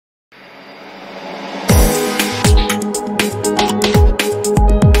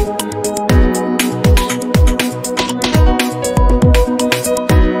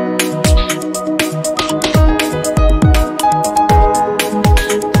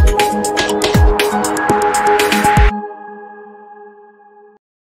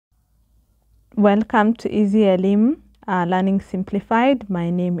Welcome to Easy Elim Learning Simplified.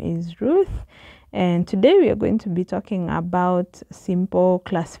 My name is Ruth, and today we are going to be talking about simple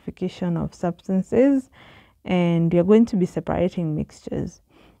classification of substances, and we are going to be separating mixtures.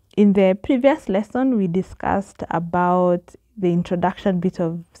 In the previous lesson, we discussed about the introduction bit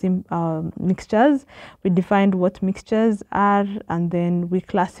of mixtures. We defined what mixtures are, and then we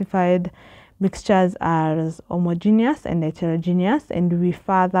classified mixtures as homogeneous and heterogeneous, and we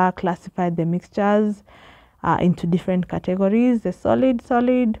further classified the mixtures into different categories: the solid,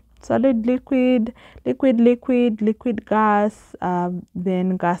 liquid, liquid, gas,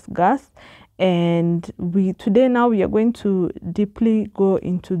 then gas. And today we are going to deeply go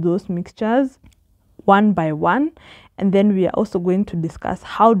into those mixtures one by one, and then we are also going to discuss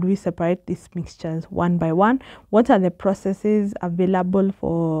how do we separate these mixtures one by one. What are the processes available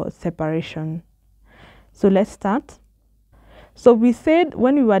for separation? So let's start. So we said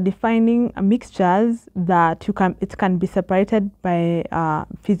when we were defining mixtures that it can be separated by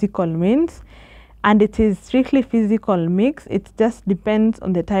physical means, and it is strictly physical mix. It just depends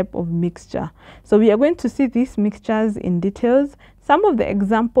on the type of mixture. So we are going to see these mixtures in details. Some of the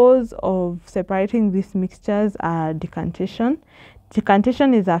examples of separating these mixtures are decantation.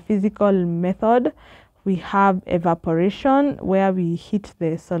 Decantation is a physical method. We have evaporation, where we heat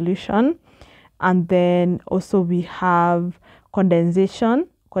the solution, and then also we have condensation.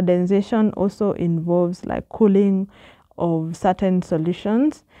 Condensation also involves like cooling of certain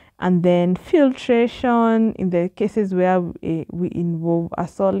solutions, and then filtration in the cases where we involve a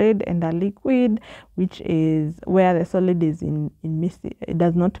solid and a liquid, which is where the solid is it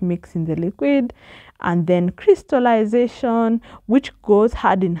does not mix in the liquid, and then crystallization, which goes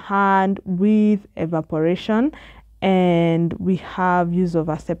hand in hand with evaporation, and we have use of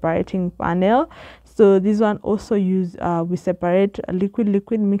a separating panel. So this one also we separate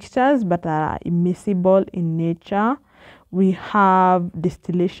liquid mixtures but are immiscible in nature. We have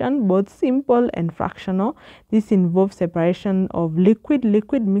distillation, both simple and fractional. This involves separation of liquid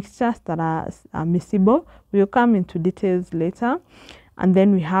mixtures that are miscible. We'll come into details later. And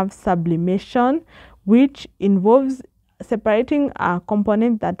then we have sublimation, which involves separating a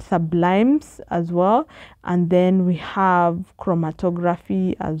component that sublimes as well. And then we have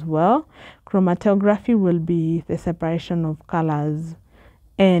chromatography as well. Chromatography will be the separation of colors.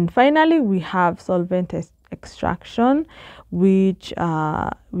 And finally, we have solvent extraction, which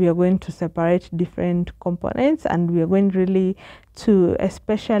we are going to separate different components, and we are going really to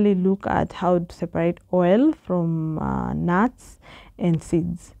especially look at how to separate oil from nuts and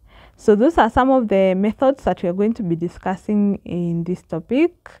seeds. So those are some of the methods that we are going to be discussing in this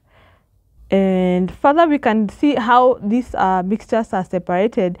topic. And further, we can see how these mixtures are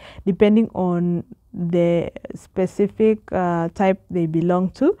separated depending on the specific type they belong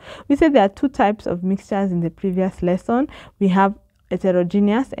to. We said there are two types of mixtures in the previous lesson. We have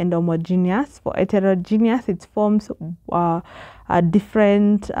heterogeneous and homogeneous. For heterogeneous, it forms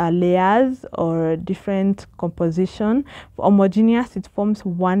different layers or different composition. For homogeneous, it forms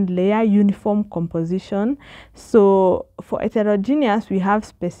one layer, uniform composition. So for heterogeneous, we have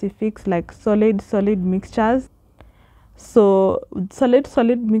specifics like solid mixtures. So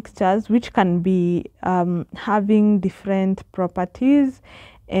solid mixtures, which can be having different properties,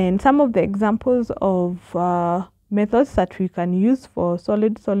 and some of the examples of methods that we can use for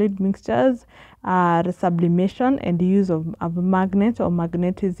solid mixtures are sublimation and the use of a magnet or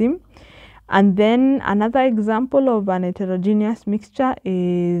magnetism. And then another example of an heterogeneous mixture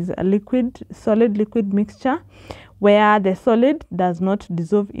is a solid liquid mixture, where the solid does not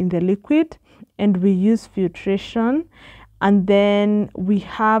dissolve in the liquid, and we use filtration. And then we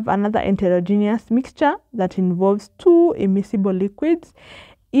have another heterogeneous mixture that involves two immiscible liquids.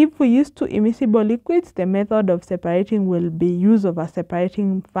 If we use two immiscible liquids, the method of separating will be use of a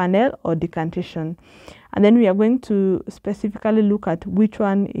separating funnel or decantation. And then we are going to specifically look at which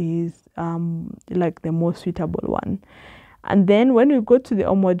one is like the most suitable one. And then when we go to the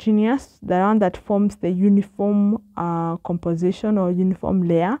homogeneous, the one that forms the uniform composition or uniform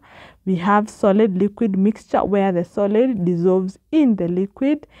layer, we have solid liquid mixture, where the solid dissolves in the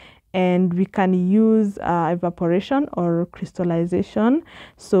liquid, and we can use evaporation or crystallization.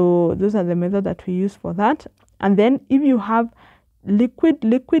 So those are the methods that we use for that. And then if you have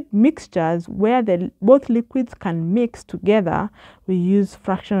liquid mixtures where both liquids can mix together, we use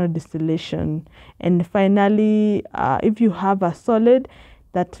fractional distillation. And finally, if you have a solid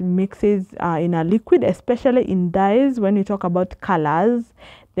that mixes in a liquid, especially in dyes, when we talk about colors,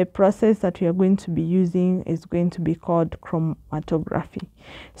 the process that we are going to be using is going to be called chromatography.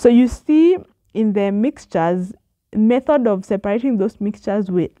 So you see in the mixtures, method of separating those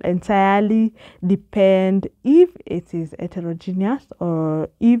mixtures will entirely depend if it is heterogeneous or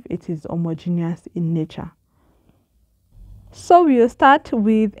if it is homogeneous in nature. So we'll start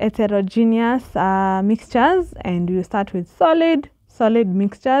with heterogeneous mixtures, and we'll start with solid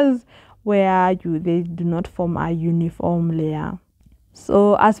mixtures where they do not form a uniform layer.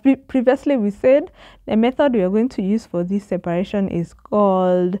 So as previously we said, the method we are going to use for this separation is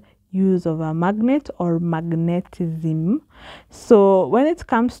called use of a magnet or magnetism. So when it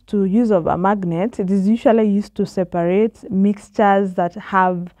comes to use of a magnet, it is usually used to separate mixtures that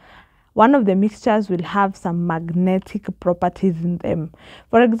have one of the mixtures will have some magnetic properties in them.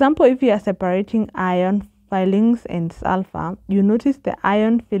 For example, if you are separating iron filings and sulfur, you notice the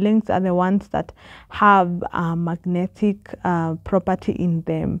iron filings are the ones that have a magnetic property in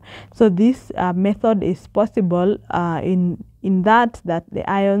them. So this method is possible in that the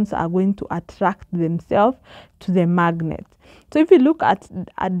ions are going to attract themselves to the magnet. So if you look at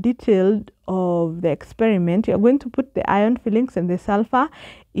a detail of the experiment, you're going to put the iron fillings and the sulfur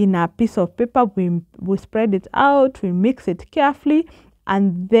in a piece of paper. We spread it out, we mix it carefully,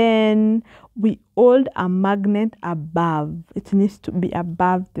 and then we hold a magnet above. It needs to be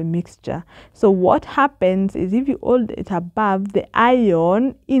above the mixture. So what happens is if you hold it above, the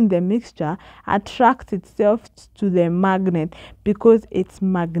ion in the mixture attracts itself to the magnet because it's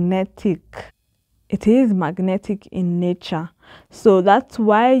magnetic. It is magnetic in nature. So that's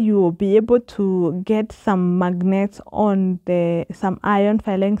why you will be able to get some magnets on some iron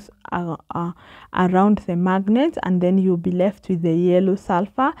filings around the magnet, and then you'll be left with the yellow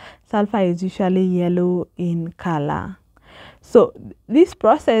sulfur. Sulfur is usually yellow in color. So this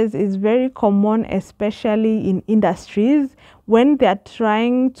process is very common, especially in industries when they are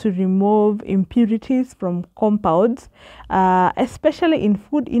trying to remove impurities from compounds, especially in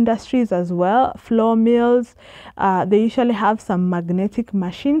food industries as well. Flour mills, they usually have some magnetic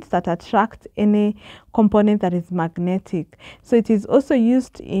machines that attract any component that is magnetic. So it is also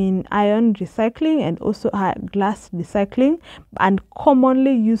used in iron recycling and also glass recycling, and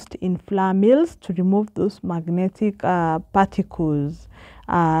commonly used in flour mills to remove those magnetic particles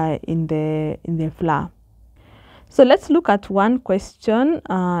in the flour. So let's look at one question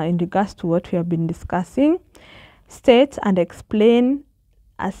in regards to what we have been discussing. State and explain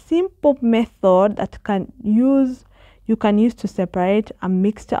a simple method that you can use to separate a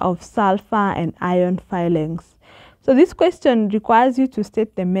mixture of sulfur and iron filings. So this question requires you to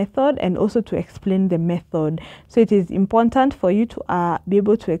state the method and also to explain the method. So it is important for you to be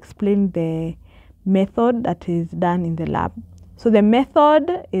able to explain the method that is done in the lab. So the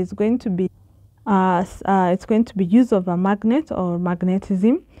method is going to be it's going to be use of a magnet or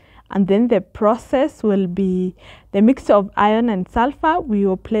magnetism, and then the process will be the mixture of iron and sulfur. We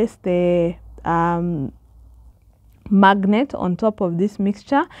will place the magnet on top of this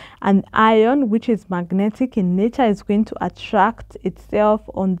mixture, and iron, which is magnetic in nature, is going to attract itself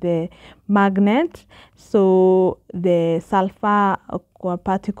on the magnet. So the sulfur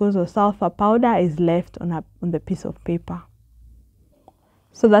particles or sulfur powder is left on the piece of paper.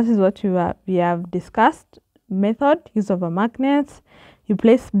 So that is what we have discussed. Method, use of a magnet. You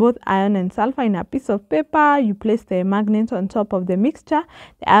place both iron and sulfur in a piece of paper. You place the magnet on top of the mixture.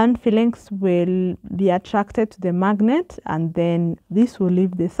 The iron fillings will be attracted to the magnet, and then this will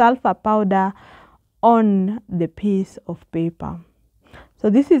leave the sulfur powder on the piece of paper. So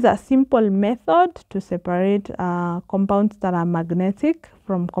this is a simple method to separate compounds that are magnetic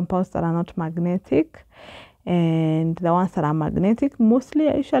from compounds that are not magnetic. And the ones that are magnetic mostly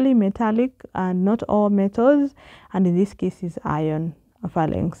are usually metallic and not all metals, and in this case is iron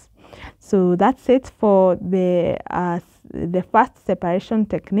filings. So that's it for the first separation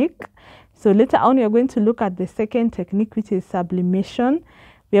technique. So later on we are going to look at the second technique, which is sublimation.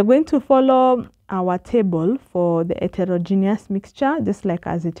 We are going to follow our table for the heterogeneous mixture just like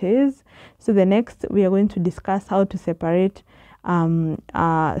as it is. So the next we are going to discuss how to separate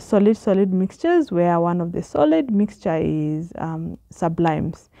solid mixtures, where one of the solid mixture is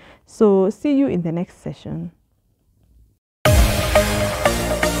sublimes. So see you in the next session.